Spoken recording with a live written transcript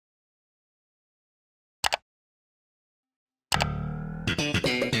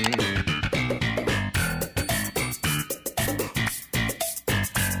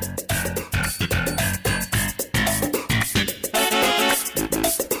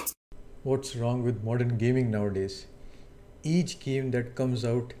What's wrong with modern gaming nowadays? Each game that comes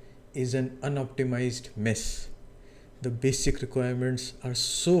out is an unoptimized mess. The basic requirements are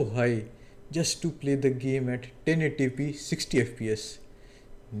so high just to play the game at 1080p 60 FPS.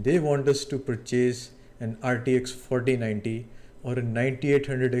 They want us to purchase an RTX 4090 or a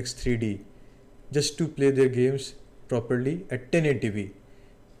 9800X 3D just to play their games properly at 1080p.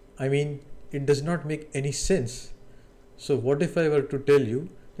 I mean, it does not make any sense. So what if I were to tell you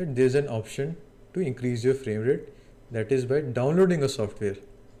that there's an option to increase your frame rate, that is by downloading a software?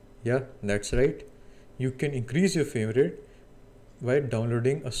 Yeah, that's right. You can increase your frame rate by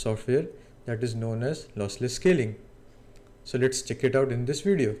downloading a software that is known as lossless scaling. So let's check it out in this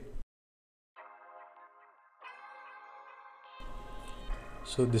video.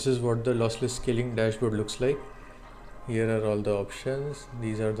 So this is what the lossless scaling dashboard looks like. Here are all the options.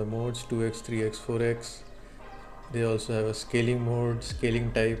 These are the modes: 2x, 3x, 4x. They also have a scaling mode,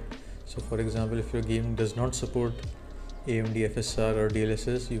 scaling type. So for example, if your game does not support AMD FSR or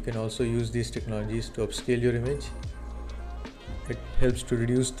DLSS, you can also use these technologies to upscale your image. It helps to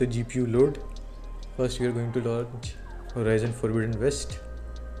reduce the GPU load. First, we are going to launch Horizon Forbidden West.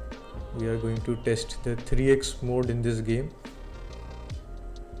 We are going to test the 3x mode in this game.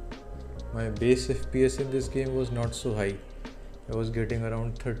 My base FPS in this game was not so high. I was getting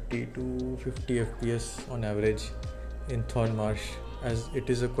around 30 to 50 FPS on average in Thornmarsh, as it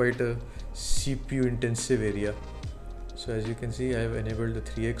is quite a CPU intensive area. So as you can see, I have enabled the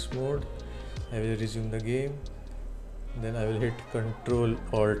 3x mode. I will resume the game. Then I will hit Ctrl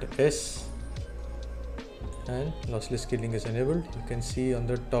Alt S and lossless scaling is enabled. You can see on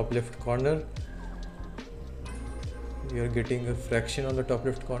the top left corner, we are getting a fraction on the top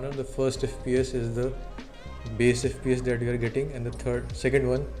left corner. The first FPS is the base FPS that we are getting, and the second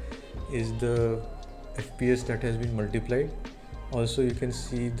one is the FPS that has been multiplied. Also you can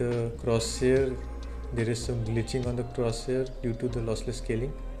see the crosshair. There is some glitching on the crosshair due to the lossless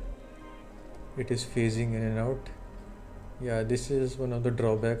scaling. It is phasing in and out. Yeah, this is one of the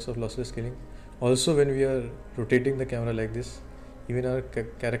drawbacks of lossless scaling. Also, when we are rotating the camera like this, even our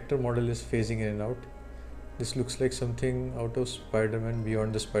character model is phasing in and out. This looks like something out of Spider-Man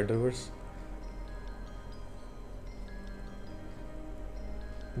Beyond the Spider-Verse.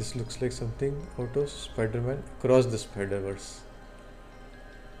 This looks like something out of Spider-Man Across the Spider-Verse.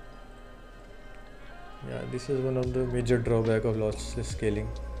 Yeah, this is one of the major drawbacks of lossless scaling.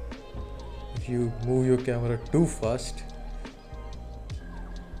 If you move your camera too fast,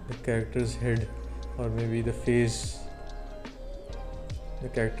 the character's head or maybe the face,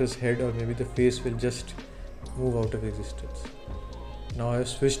 will just move out of existence. Now I have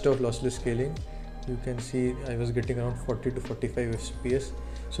switched off lossless scaling. You can see I was getting around 40 to 45 FPS.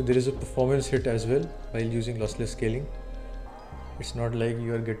 So there is a performance hit as well while using lossless scaling. It's not like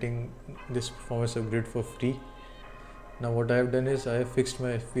you are getting this performance upgrade for free. Now what I have done is I have fixed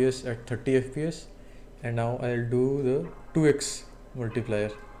my FPS at 30 FPS, and now I'll do the 2x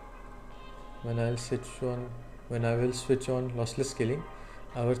multiplier. When I will switch on lossless scaling,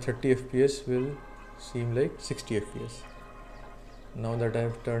 our 30 FPS will seem like 60 FPS. Now that I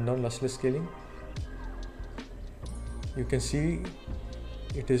have turned on lossless scaling, you can see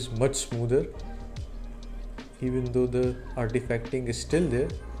it is much smoother, even though the artifacting is still there.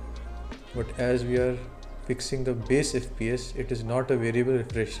 But as we are fixing the base FPS, it is not a variable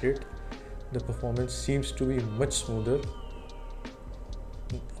refresh rate. The performance seems to be much smoother.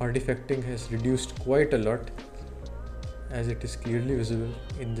 Artifacting has reduced quite a lot, as it is clearly visible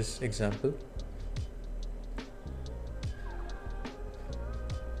in this example.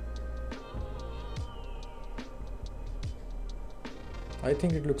 I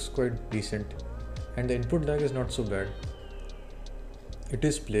think it looks quite decent, and the input lag is not so bad. It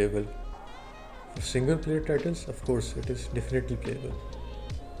is playable. For single player titles, of course, it is definitely playable.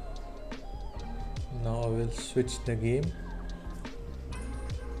 Now I will switch the game.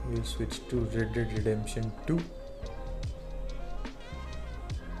 We will switch to Red Dead Redemption 2.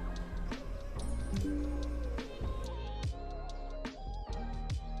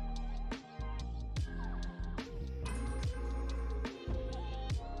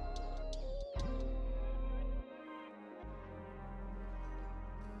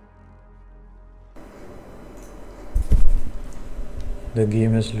 The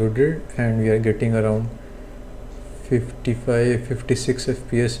game is loaded and we are getting around 55-56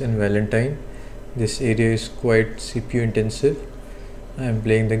 FPS in Valentine. This area is quite CPU intensive. I am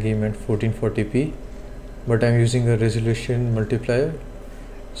playing the game at 1440p, but I am using a resolution multiplier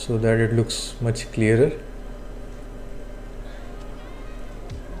so that it looks much clearer.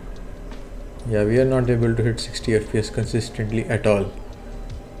 Yeah, we are not able to hit 60 FPS consistently at all.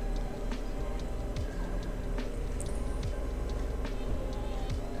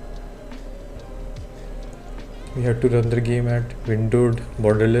 We have to run the game at windowed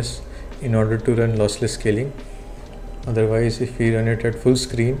borderless in order to run lossless scaling. Otherwise, if we run it at full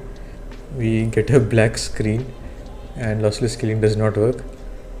screen, we get a black screen and lossless scaling does not work.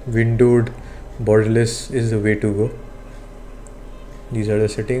 Windowed borderless is the way to go. These are the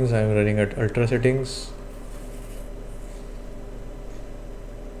settings. I am running at ultra settings.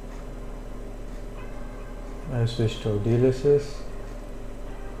 I have switched to DLSS.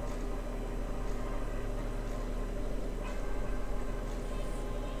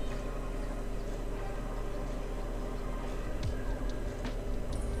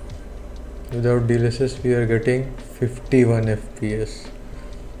 Without DLSS we are getting 51 FPS,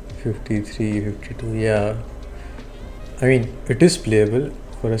 53, 52. Yeah, I mean it is playable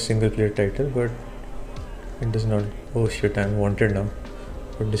for a single player title, but it does not. Oh shit, I'm wanted now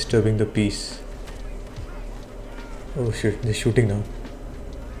for disturbing the peace. Oh shit, they're shooting now.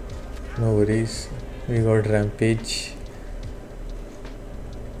 No worries, we got rampage.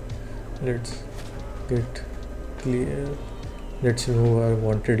 Let's get clear. Let's move our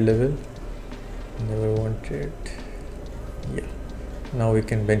wanted level. Never wanted. Yeah, now we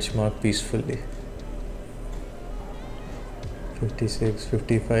can benchmark peacefully. 56,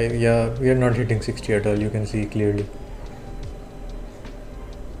 55. Yeah, we are not hitting 60 at all, you can see clearly.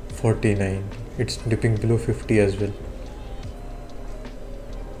 49. It's dipping below 50 as well.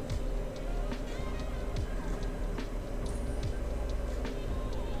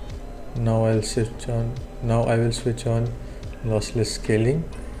 Now I will switch on lossless scaling.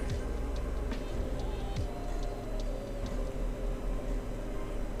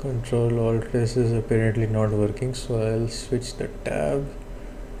 Control Alt S is apparently not working, so I'll switch the tab.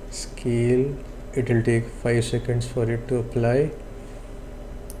 Scale. It will take 5 seconds for it to apply.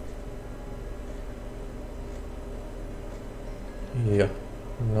 Yeah,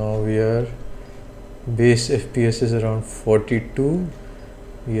 now we are base FPS is around 42.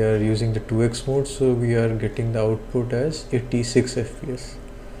 We are using the 2x mode, so we are getting the output as 86 FPS.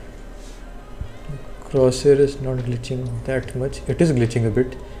 Crosshair is not glitching that much. It is glitching a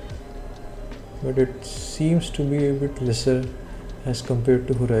bit, but it seems to be a bit lesser as compared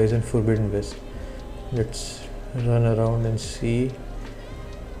to Horizon Forbidden West. Let's run around and see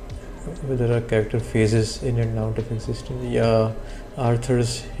whether our character phases in and out of existence. Yeah,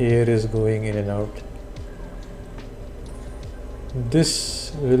 Arthur's hair is going in and out.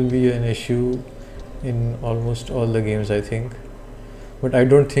 This will be an issue in almost all the games, I think, but I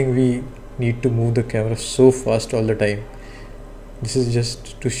don't think we need to move the camera so fast all the time. This is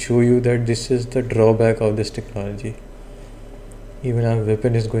just to show you that this is the drawback of this technology. Even our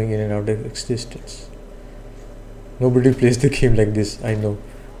weapon is going in and out of existence. Nobody plays the game like this, I know.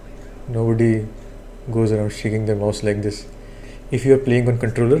 Nobody goes around shaking their mouse like this. If you are playing on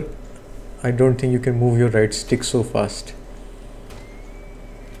controller, I don't think you can move your right stick so fast.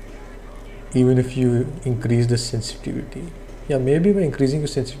 Even if you increase the sensitivity. Yeah, maybe by increasing your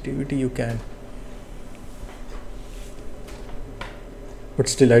sensitivity you can. But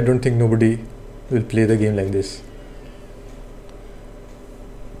still, I don't think nobody will play the game like this.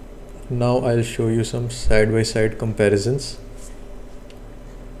 Now I'll show you some side-by-side comparisons.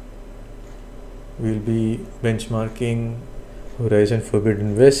 We'll be benchmarking Horizon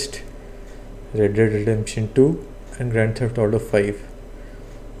Forbidden West, Red Dead Redemption 2 and Grand Theft Auto 5.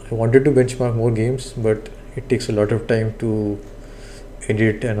 I wanted to benchmark more games, but it takes a lot of time to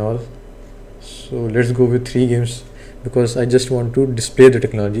edit and all. So let's go with 3 games because I just want to display the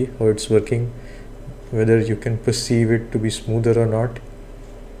technology, how it's working, whether you can perceive it to be smoother or not.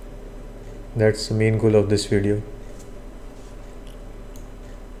 That's the main goal of this video.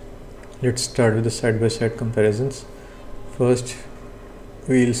 Let's start with the side-by-side comparisons. First,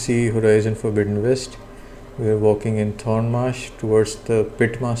 we'll see Horizon Forbidden West. We are walking in Thornmarsh towards the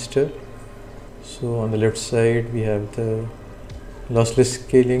Pitmaster. So on the left side we have the lossless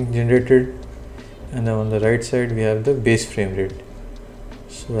scaling generated, and then on the right side we have the base frame rate.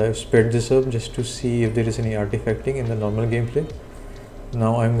 So I have sped this up just to see if there is any artifacting in the normal gameplay.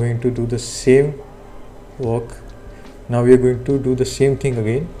 Now I'm going to do the same walk. Now we are going to do the same thing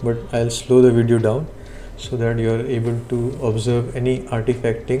again, but I'll slow the video down so that you are able to observe any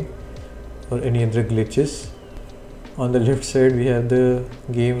artifacting or any other glitches. On the left side we have the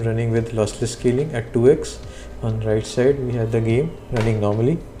game running with lossless scaling at 2x. On the right side we have the game running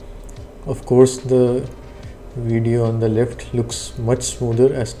normally. Of course the video on the left looks much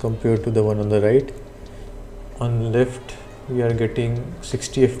smoother as compared to the one on the right. On the left we are getting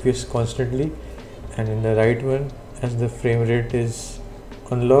 60 FPS constantly, and in the right one, as the frame rate is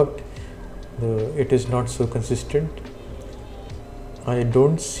unlocked, it is not so consistent. I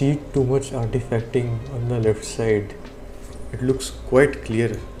don't see too much artifacting on the left side. It looks quite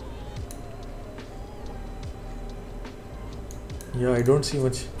clear. Yeah, I don't see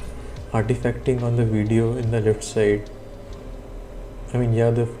much artifacting on the video in the left side. I mean,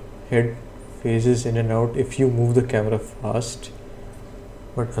 yeah, the head phases in and out if you move the camera fast,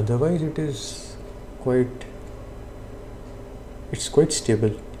 but otherwise it's quite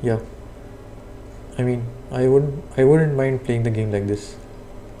stable. Yeah, I mean, I wouldn't mind playing the game like this.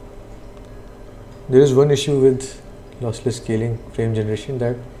 There is one issue with lossless scaling frame generation,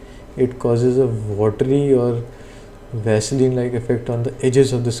 that it causes a watery or Vaseline like effect on the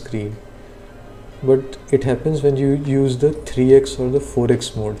edges of the screen, but it happens when you use the 3x or the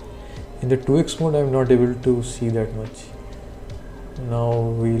 4x mode. In the 2x mode I'm not able to see that much. Now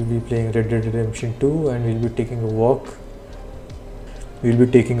we'll be playing Red Dead Redemption 2 and we'll be taking a walk. We'll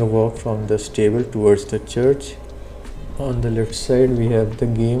be taking a walk from the stable towards the church. On the left side we have the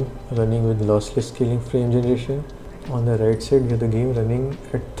game running with lossless scaling frame generation. On the right side we have the game running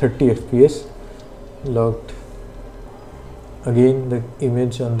at 30 FPS locked. Again, the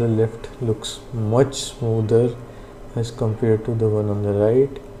image on the left looks much smoother as compared to the one on the right.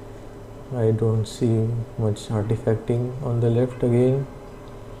 I don't see much artifacting on the left again.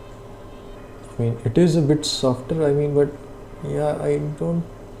 I mean, it is a bit softer, I mean, but yeah, I don't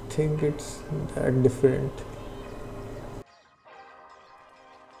think it's that different.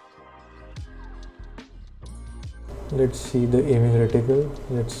 Let's see the aiming reticle.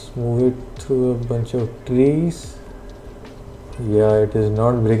 Let's move it through a bunch of trees. Yeah, it is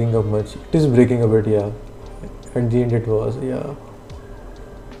not breaking up much. It is breaking a bit, yeah. At the end it was, yeah.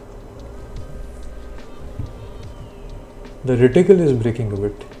 The reticle is breaking a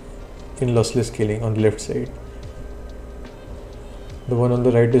bit in lossless scaling on the left side. The one on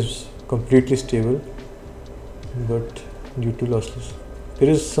the right is completely stable, but due to lossless, there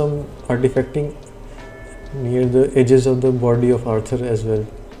is some artifacting near the edges of the body of Arthur as well.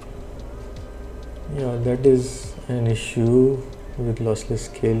 Yeah, that is an issue with lossless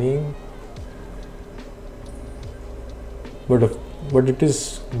scaling, but it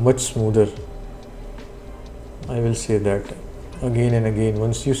is much smoother. I will say that again and again.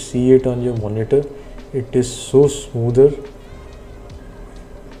 Once you see it on your monitor, it is so smoother, you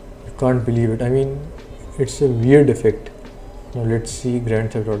can't believe it. I mean, it's a weird effect. Now let's see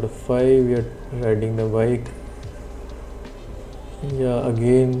Grand Theft Auto 5. We are riding the bike. Yeah,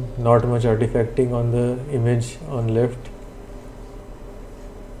 again, not much artifacting on the image on left.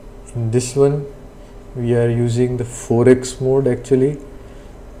 In this one we are using the 4x mode actually,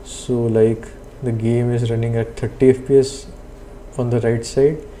 so like the game is running at 30 FPS on the right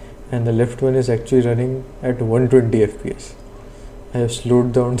side and the left one is actually running at 120 FPS. I have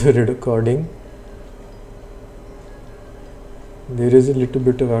slowed down the recording. There is a little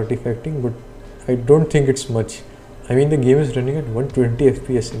bit of artifacting, but I don't think it's much. I mean, the game is running at 120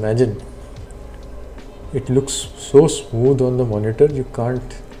 FPS. Imagine. It looks so smooth on the monitor, you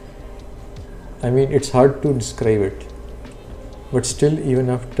can't, I mean, it's hard to describe it. But still, even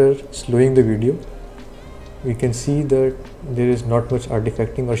after slowing the video, we can see that there is not much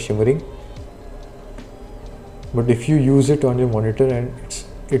artifacting or shimmering. But if you use it on your monitor and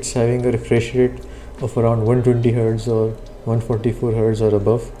it's having a refresh rate of around 120 Hz or 144 Hz or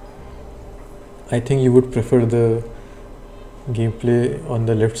above, I think you would prefer the gameplay on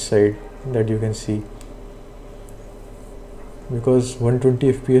the left side that you can see, because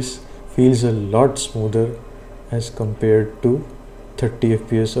 120 FPS feels a lot smoother as compared to 30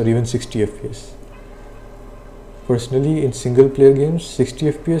 FPS or even 60 FPS. Personally, in single player games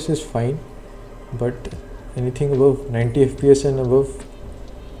 60 FPS is fine, but anything above 90 FPS and above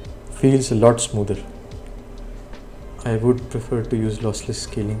feels a lot smoother. I would prefer to use lossless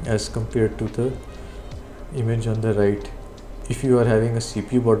scaling as compared to the image on the right. If you are having a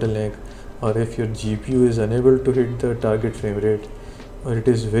CPU bottleneck, or if your GPU is unable to hit the target frame rate, or it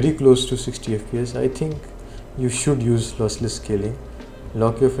is very close to 60 FPS, I think you should use lossless scaling.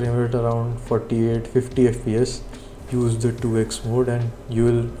 Lock your frame rate around 48-50 FPS, use the 2x mode, and you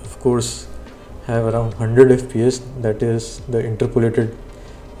will of course have around 100 FPS, that is the interpolated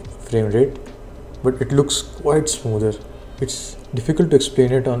frame rate, but it looks quite smoother. It's difficult to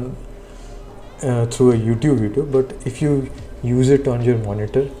explain it on through a YouTube video, but if you use it on your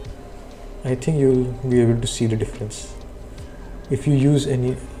monitor, I think you'll be able to see the difference. If you use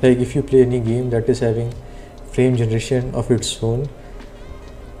any, like if you play any game that is having frame generation of its own,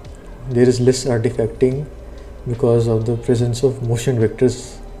 there is less artifacting because of the presence of motion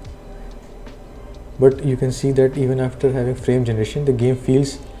vectors. But you can see that even after having frame generation, the game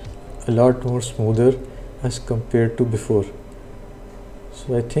feels a lot more smoother as compared to before.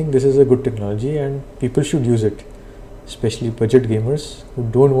 So I think this is a good technology and people should use it, especially budget gamers who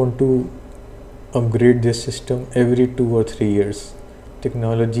don't want to upgrade their system every 2 or 3 years.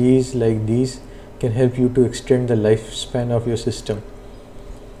 Technologies like these can help you to extend the lifespan of your system.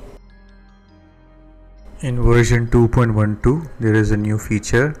 In version 2.12 there is a new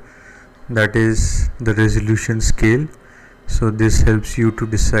feature, that is the resolution scale. So this helps you to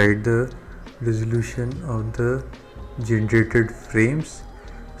decide the resolution of the generated frames.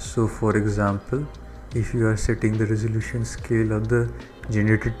 So for example, if you are setting the resolution scale of the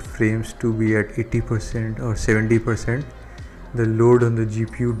generated frames to be at 80% or 70%, the load on the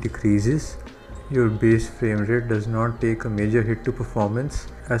GPU decreases. Your base frame rate does not take a major hit to performance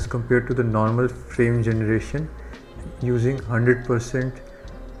as compared to the normal frame generation using 100%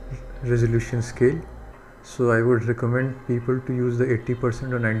 resolution scale. So I would recommend people to use the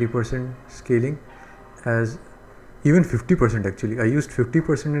 80% or 90% scaling, as even 50% actually. I used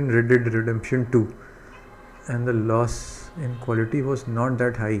 50% in Red Dead Redemption 2 and the loss in quality was not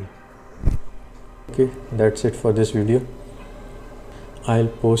that high. Okay, that's it for this video. I'll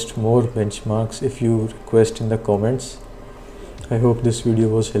post more benchmarks if you request in the comments. I hope this video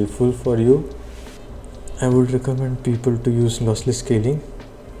was helpful for you. I would recommend people to use lossless scaling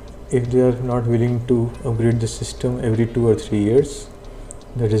if they are not willing to upgrade the system every 2 or 3 years.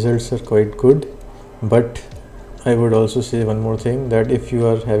 The results are quite good, but I would also say one more thing, that if you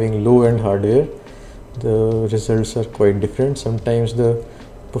are having low-end hardware, the results are quite different. Sometimes the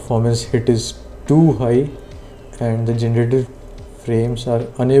performance hit is too high and the generated frames are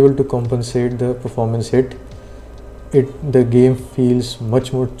unable to compensate the performance hit. The game feels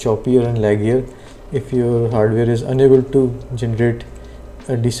much more choppier and laggier if your hardware is unable to generate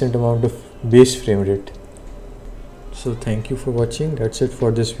a decent amount of base frame rate. So thank you for watching. That's it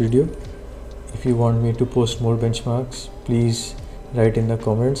for this video. If you want me to post more benchmarks, please write in the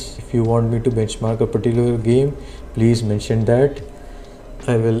comments. If you want me to benchmark a particular game, please mention that.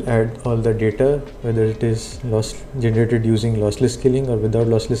 I will add all the data, whether it is generated using lossless scaling or without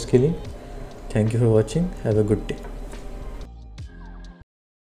lossless scaling. Thank you for watching. Have a good day.